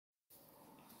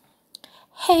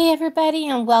Hey everybody,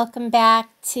 and welcome back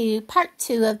to part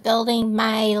 2 of building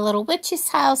my little witch's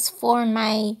house for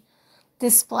my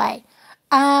display.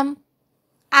 I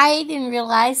didn't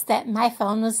realize that my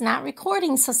phone was not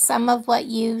recording, so some of what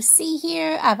you see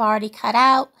here I've already cut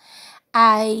out.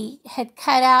 I had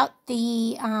cut out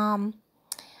the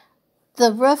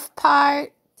roof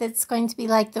part that's going to be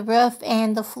like the roof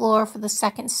and the floor for the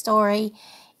second story,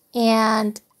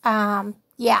 and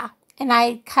yeah, and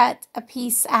I cut a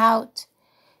piece out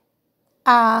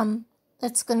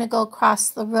that's going to go across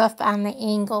the roof on the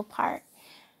angle part.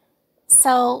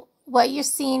 So what you're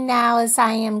seeing now is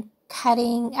I am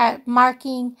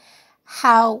marking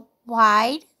how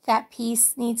wide that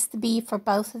piece needs to be for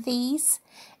both of these.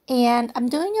 And I'm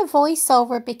doing a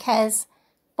voiceover because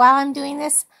while I'm doing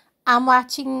this, I'm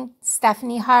watching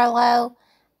Stephanie Harlow.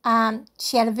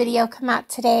 She had a video come out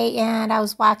today, and I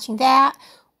was watching that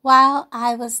while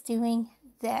I was doing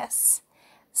this.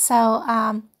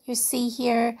 So you see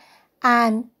here,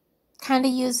 I'm kind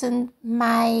of using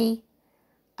my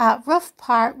roof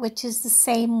part, which is the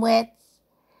same width,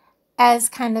 as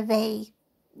kind of a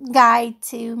guide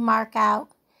to mark out.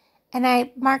 And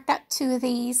I marked out 2 of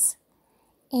these.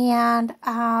 And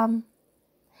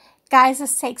guys,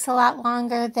 this takes a lot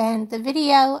longer than the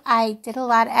video. I did a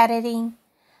lot of editing.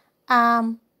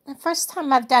 The first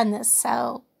time I've done this,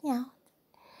 so,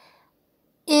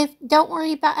 don't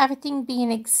worry about everything being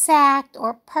exact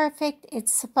or perfect.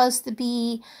 It's supposed to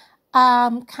be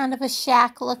kind of a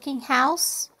shack looking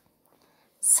house.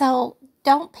 So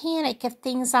don't panic if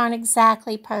things aren't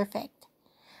exactly perfect.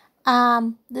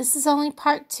 This is only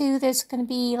part 2. There's going to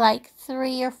be like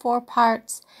 3 or 4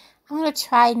 parts. I'm going to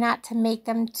try not to make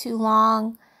them too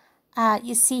long.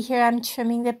 You see here I'm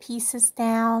trimming the pieces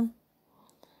down.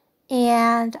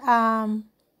 And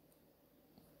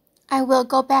I will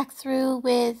go back through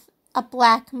with a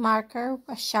black marker,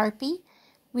 a Sharpie.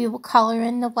 We will color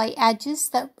in the white edges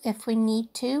that if we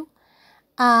need to.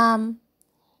 And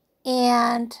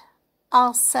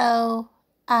also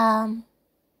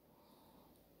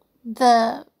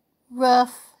the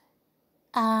roof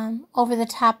over the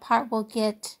top part will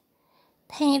get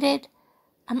painted.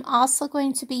 I'm also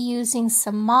going to be using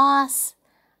some moss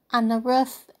on the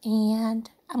roof, and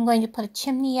I'm going to put a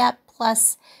chimney up,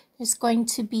 plus there's going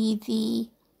to be the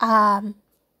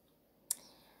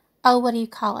what do you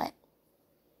call it,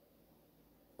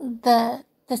 the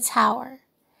tower.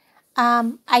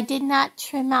 I did not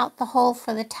trim out the hole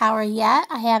for the tower yet.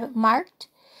 I have it marked.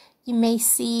 You may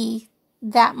see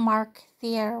that mark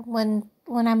there when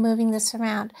I'm moving this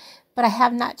around, but I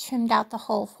have not trimmed out the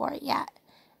hole for it yet.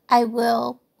 I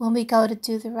will when we go to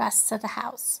do the rest of the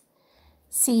house.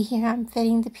 See here, I'm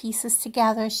fitting the pieces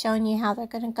together, showing you how they're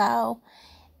going to go.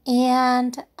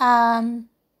 And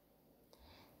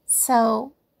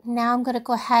so now I'm going to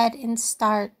go ahead and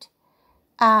start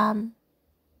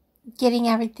getting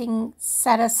everything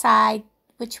set aside.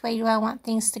 Which way do I want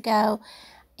things to go?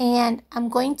 And I'm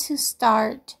going to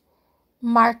start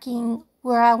marking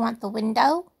where I want the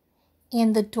window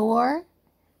and the door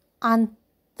on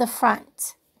the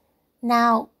front.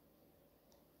 Now,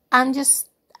 I'm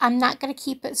not going to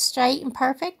keep it straight and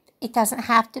perfect. It doesn't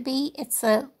have to be. It's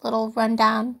a little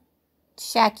rundown,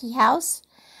 shacky house.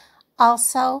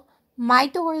 Also, my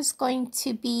door is going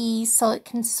to be so it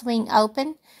can swing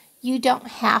open. You don't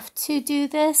have to do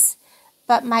this,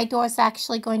 but my door is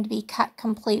actually going to be cut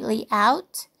completely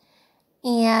out.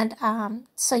 And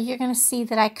so you're going to see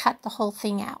that I cut the whole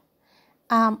thing out.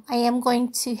 I am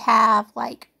going to have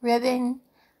like ribbon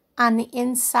on the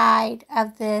inside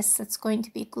of this that's going to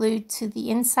be glued to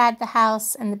the inside of the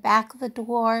house and the back of the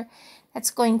door. That's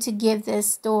going to give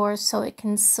this door so it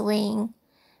can swing.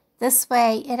 This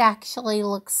way it actually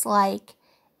looks like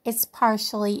it's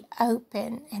partially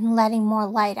open and letting more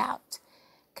light out,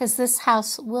 because this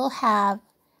house will have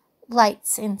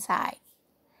lights inside.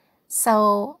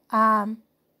 So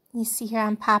you see here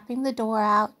I'm popping the door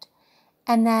out,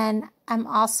 and then I'm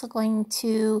also going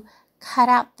to cut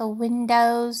out the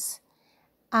windows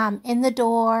in the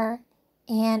door,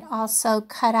 and also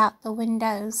cut out the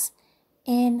windows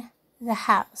in the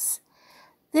house.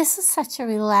 This is such a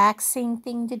relaxing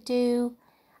thing to do.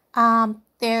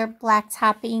 They're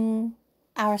blacktopping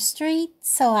our street,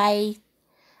 so I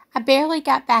barely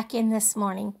got back in this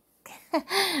morning.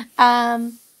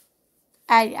 I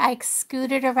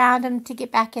scooted around them to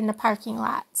get back in the parking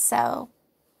lot, so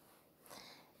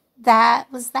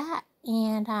that was that.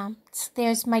 And so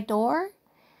there's my door.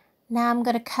 Now I'm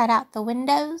going to cut out the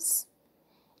windows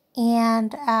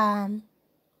and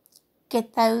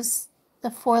get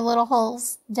the 4 little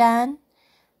holes done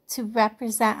to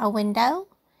represent a window.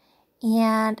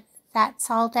 And that's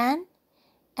all done.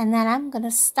 And then I'm going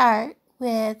to start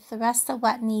with the rest of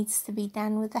what needs to be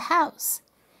done with the house.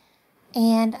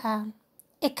 And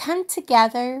it come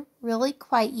together really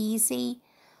quite easy.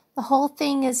 The whole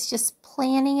thing is just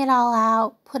planning it all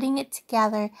out, putting it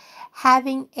together,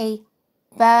 having a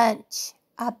bunch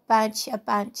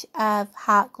of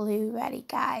hot glue ready,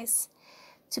 guys,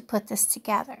 to put this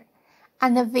together.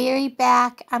 On the very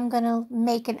back, I'm going to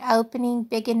make an opening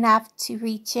big enough to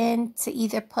reach in to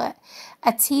either put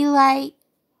a tea light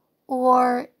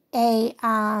or a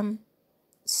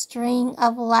string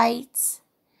of lights.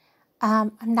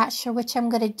 I'm not sure which I'm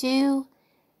going to do.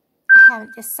 I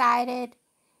haven't decided.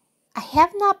 I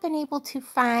have not been able to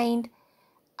find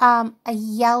a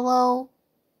yellow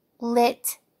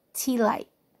lit tea light,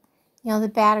 the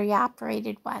battery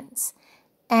operated ones.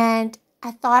 And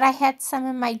I thought I had some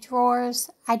in my drawers.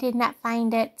 I did not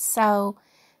find it, so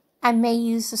I may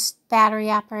use a battery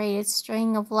operated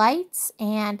string of lights,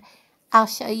 and I'll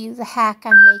show you the hack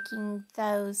on making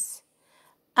those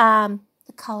the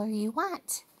color you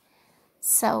want.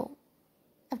 So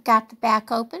I've got the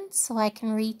back open so I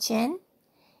can reach in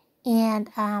and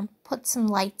put some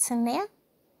lights in there.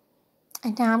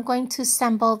 And now I'm going to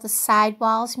assemble the side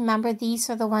walls. Remember, these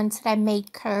are the ones that I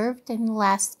made curved in the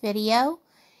last video.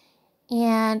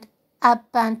 And a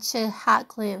bunch of hot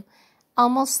glue.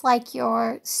 Almost like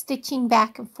you're stitching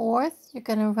back and forth. You're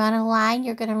going to run a line.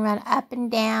 You're going to run up and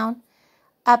down,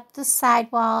 up the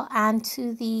sidewall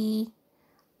onto the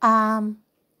front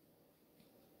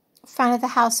of the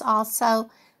house also.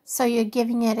 So you're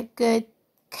giving it a good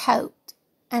coat.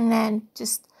 And then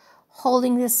just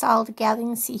holding this all together. You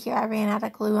can see here I ran out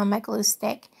of glue on my glue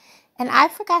stick. And I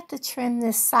forgot to trim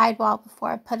this sidewall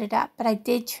before I put it up. But I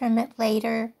did trim it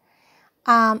later.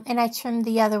 And I trimmed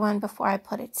the other one before I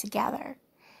put it together.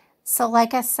 So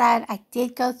like I said, I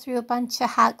did go through a bunch of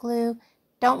hot glue.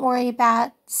 Don't worry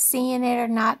about seeing it or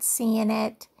not seeing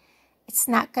it. It's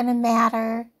not going to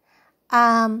matter.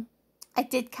 I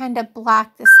did kind of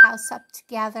block this house up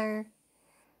together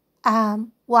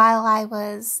while I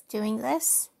was doing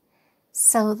this,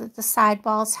 so that the side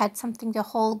walls had something to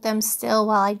hold them still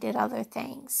while I did other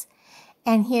things.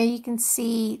 And here you can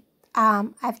see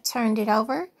I've turned it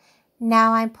over.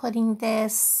 Now I'm putting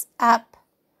this up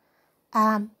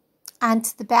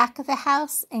onto the back of the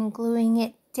house and gluing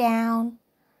it down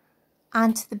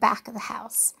onto the back of the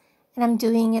house. And I'm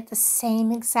doing it the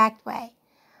same exact way.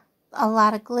 A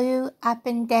lot of glue up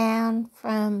and down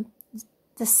from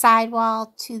the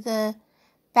sidewall to the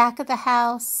back of the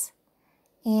house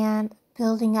and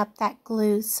building up that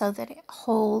glue so that it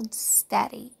holds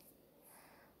steady.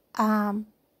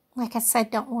 Like I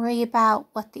said, don't worry about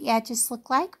what the edges look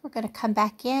like. We're going to come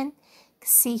back in.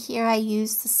 See here I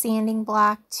used the sanding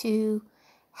block to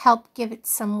help give it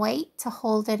some weight to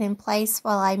hold it in place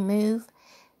while I move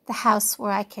the house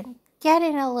where I can get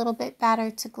in a little bit better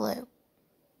to glue.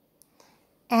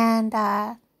 And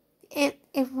it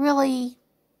really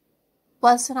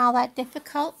wasn't all that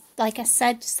difficult. Like I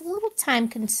said, just a little time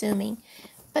consuming.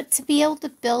 But to be able to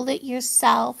build it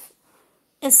yourself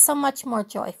is so much more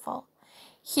joyful.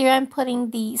 Here I'm putting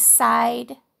the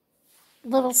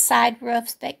little side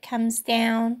roof that comes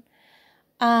down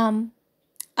on.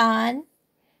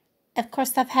 Of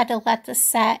course, I've had to let this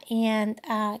set and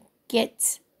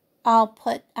get all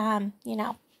put,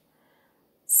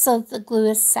 so the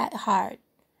glue is set hard.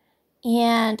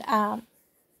 And I'm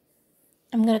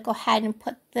going to go ahead and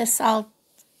put this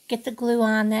get the glue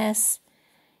on this.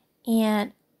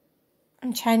 And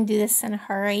I'm trying to do this in a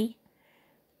hurry.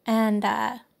 And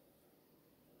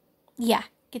yeah,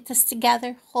 get this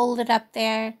together, hold it up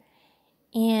there.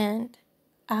 And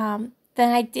then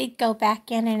I did go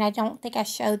back in, and I don't think I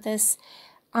showed this,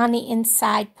 on the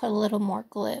inside, put a little more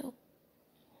glue.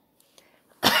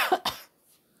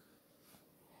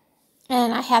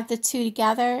 And I have the two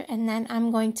together, and then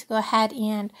I'm going to go ahead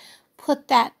and put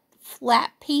that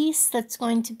flat piece that's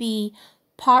going to be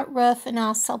part roof and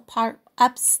also part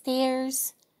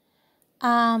upstairs,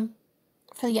 for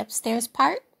the upstairs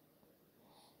part.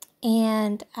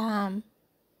 And I'm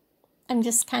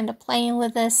just kind of playing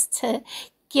with this to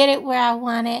get it where I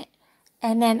want it.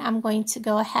 And then I'm going to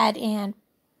go ahead and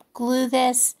glue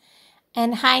this.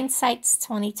 And hindsight's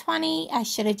 2020. I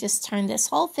should have just turned this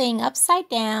whole thing upside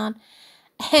down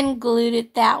and glued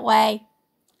it that way.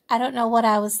 I don't know what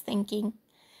I was thinking.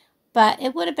 But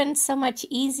it would have been so much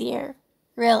easier,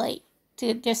 really,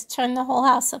 to just turn the whole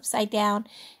house upside down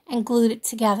and glued it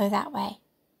together that way.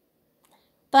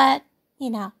 But,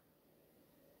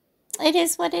 it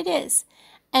is what it is.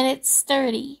 And it's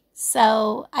sturdy,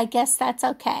 so I guess that's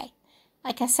okay.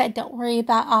 Like I said, don't worry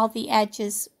about all the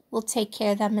edges. We'll take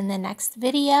care of them in the next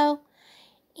video.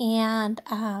 And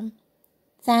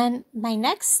then my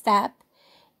next step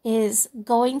is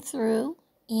going through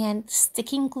and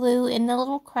sticking glue in the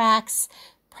little cracks,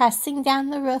 pressing down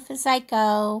the roof as I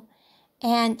go,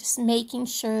 and just making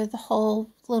sure the whole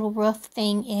little roof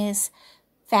thing is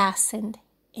fastened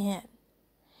in.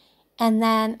 And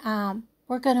then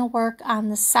we're going to work on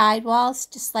the side walls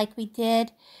just like we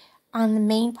did on the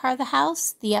main part of the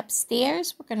house. The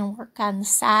upstairs, we're going to work on the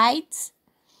sides.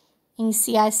 And you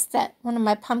see I set one of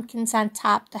my pumpkins on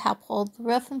top to help hold the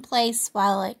roof in place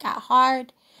while it got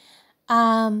hard.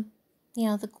 You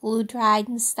know, the glue dried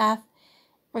and stuff.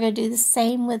 We're going to do the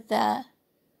same with the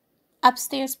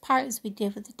upstairs part as we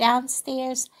did with the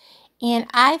downstairs. And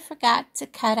I forgot to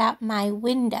cut out my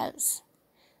windows.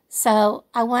 So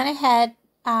I went ahead,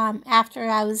 after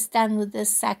I was done with this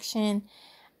section,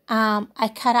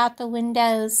 I cut out the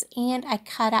windows and I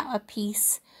cut out a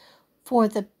piece for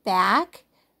the back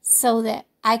so that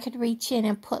I could reach in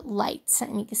and put lights.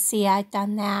 And you can see I've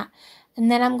done that.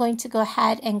 And then I'm going to go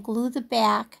ahead and glue the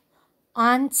back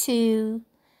onto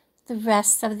the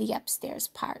rest of the upstairs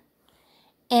part.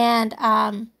 And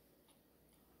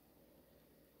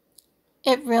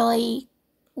it really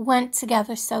went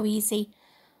together so easy.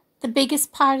 The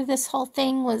biggest part of this whole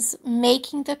thing was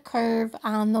making the curve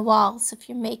on the walls. If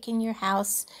you're making your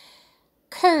house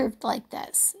curved like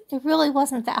this, it really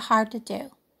wasn't that hard to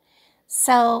do.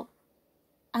 So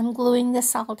I'm gluing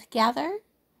this all together.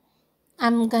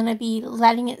 I'm going to be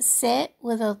letting it sit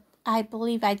with I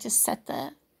believe I just set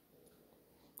the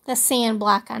sand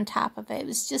block on top of it. It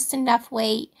was just enough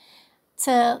weight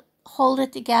to hold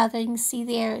it together. You can see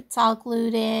there it's all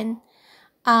glued in.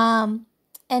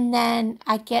 And then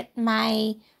I get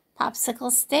my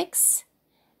popsicle sticks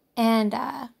and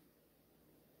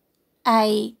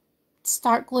I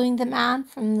start gluing them on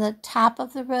from the top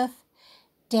of the roof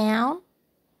down.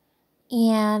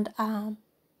 And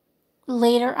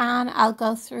later on I'll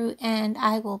go through and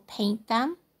I will paint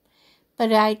them.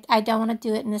 But I don't want to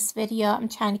do it in this video. I'm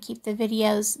trying to keep the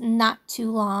videos not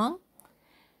too long.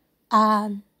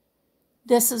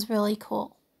 This is really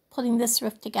cool. Putting this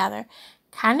roof together.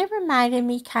 Kind of reminded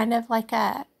me kind of like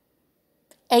a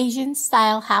Asian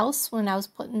style house when I was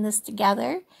putting this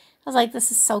together. I was like,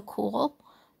 this is so cool.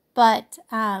 But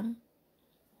I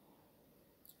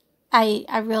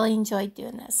really enjoyed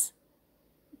doing this.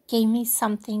 Gave me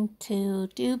something to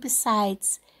do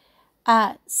besides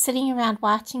sitting around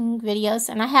watching videos.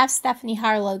 And I have Stephanie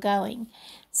Harlow going.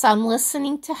 So I'm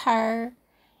listening to her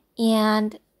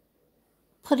and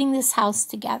putting this house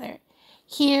together.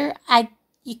 Here,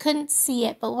 you couldn't see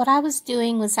it, but what I was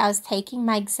doing was I was taking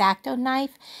my X-Acto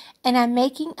knife and I'm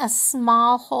making a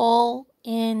small hole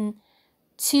in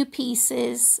 2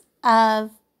 pieces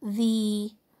of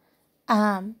the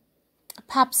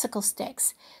popsicle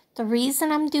sticks. The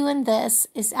reason I'm doing this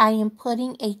is I am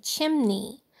putting a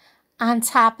chimney on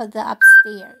top of the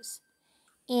upstairs.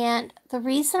 And the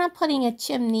reason I'm putting a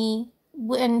chimney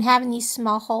and having these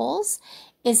small holes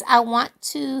is I want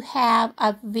to have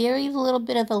a very little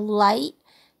bit of a light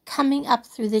coming up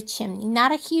through the chimney.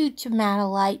 Not a huge amount of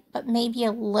light, but maybe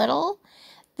a little.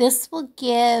 This will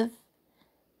give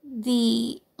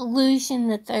the illusion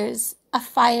that there's a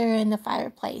fire in the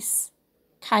fireplace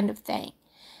kind of thing.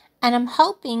 And I'm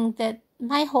hoping that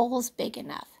my hole is big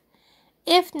enough.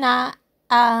 If not,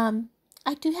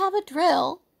 I do have a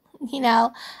drill. You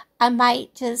know, I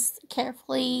might just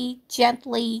carefully,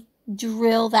 gently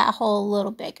drill that hole a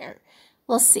little bigger.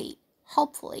 We'll see.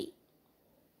 Hopefully.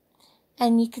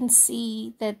 And you can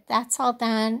see that that's all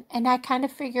done. And I kind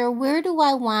of figure, where do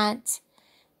I want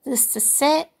this to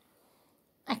sit?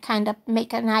 I kind of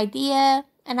make an idea.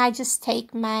 And I just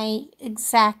take my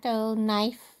X-Acto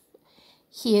knife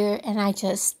here and I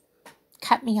just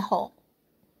cut me a hole.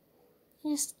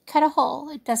 You just cut a hole.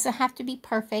 It doesn't have to be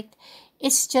perfect.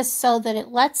 It's just so that it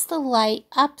lets the light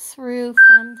up through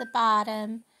from the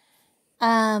bottom.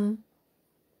 And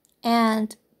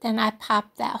then I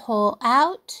pop that hole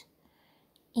out.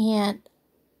 And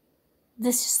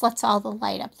this just lets all the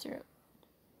light up through.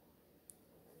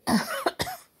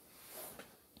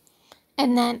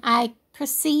 And then I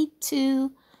proceed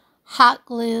to hot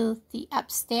glue the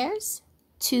upstairs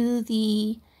to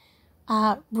the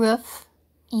roof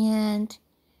and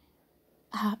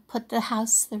put the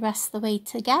house the rest of the way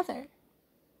together.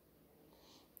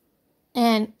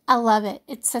 And I love it.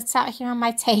 It sits out here on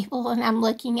my table and I'm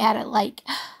looking at it like,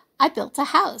 I built a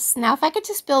house. Now, if I could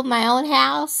just build my own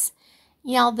house,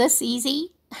 you know, this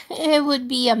easy, it would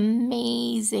be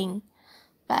amazing.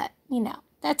 But, you know,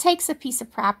 that takes a piece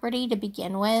of property to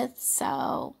begin with.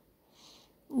 So,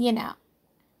 you know,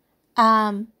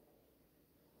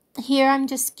 here I'm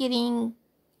just getting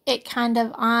it kind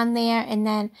of on there, and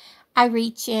then I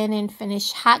reach in and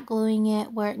finish hot gluing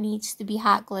it where it needs to be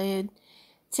hot glued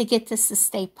to get this to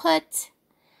stay put.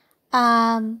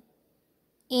 And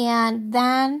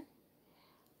then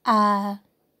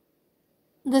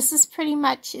this is pretty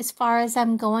much as far as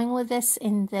I'm going with this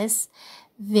in this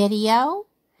video.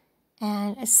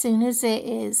 And as soon as it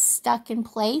is stuck in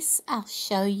place, I'll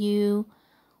show you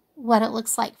what it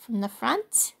looks like from the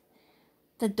front.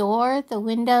 The door, the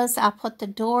windows, I'll put the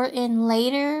door in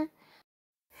later.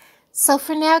 So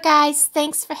for now, guys,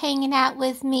 thanks for hanging out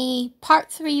with me.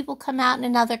 Part 3 will come out in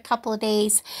another couple of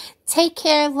days. Take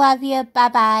care. Love you.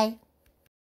 Bye-bye.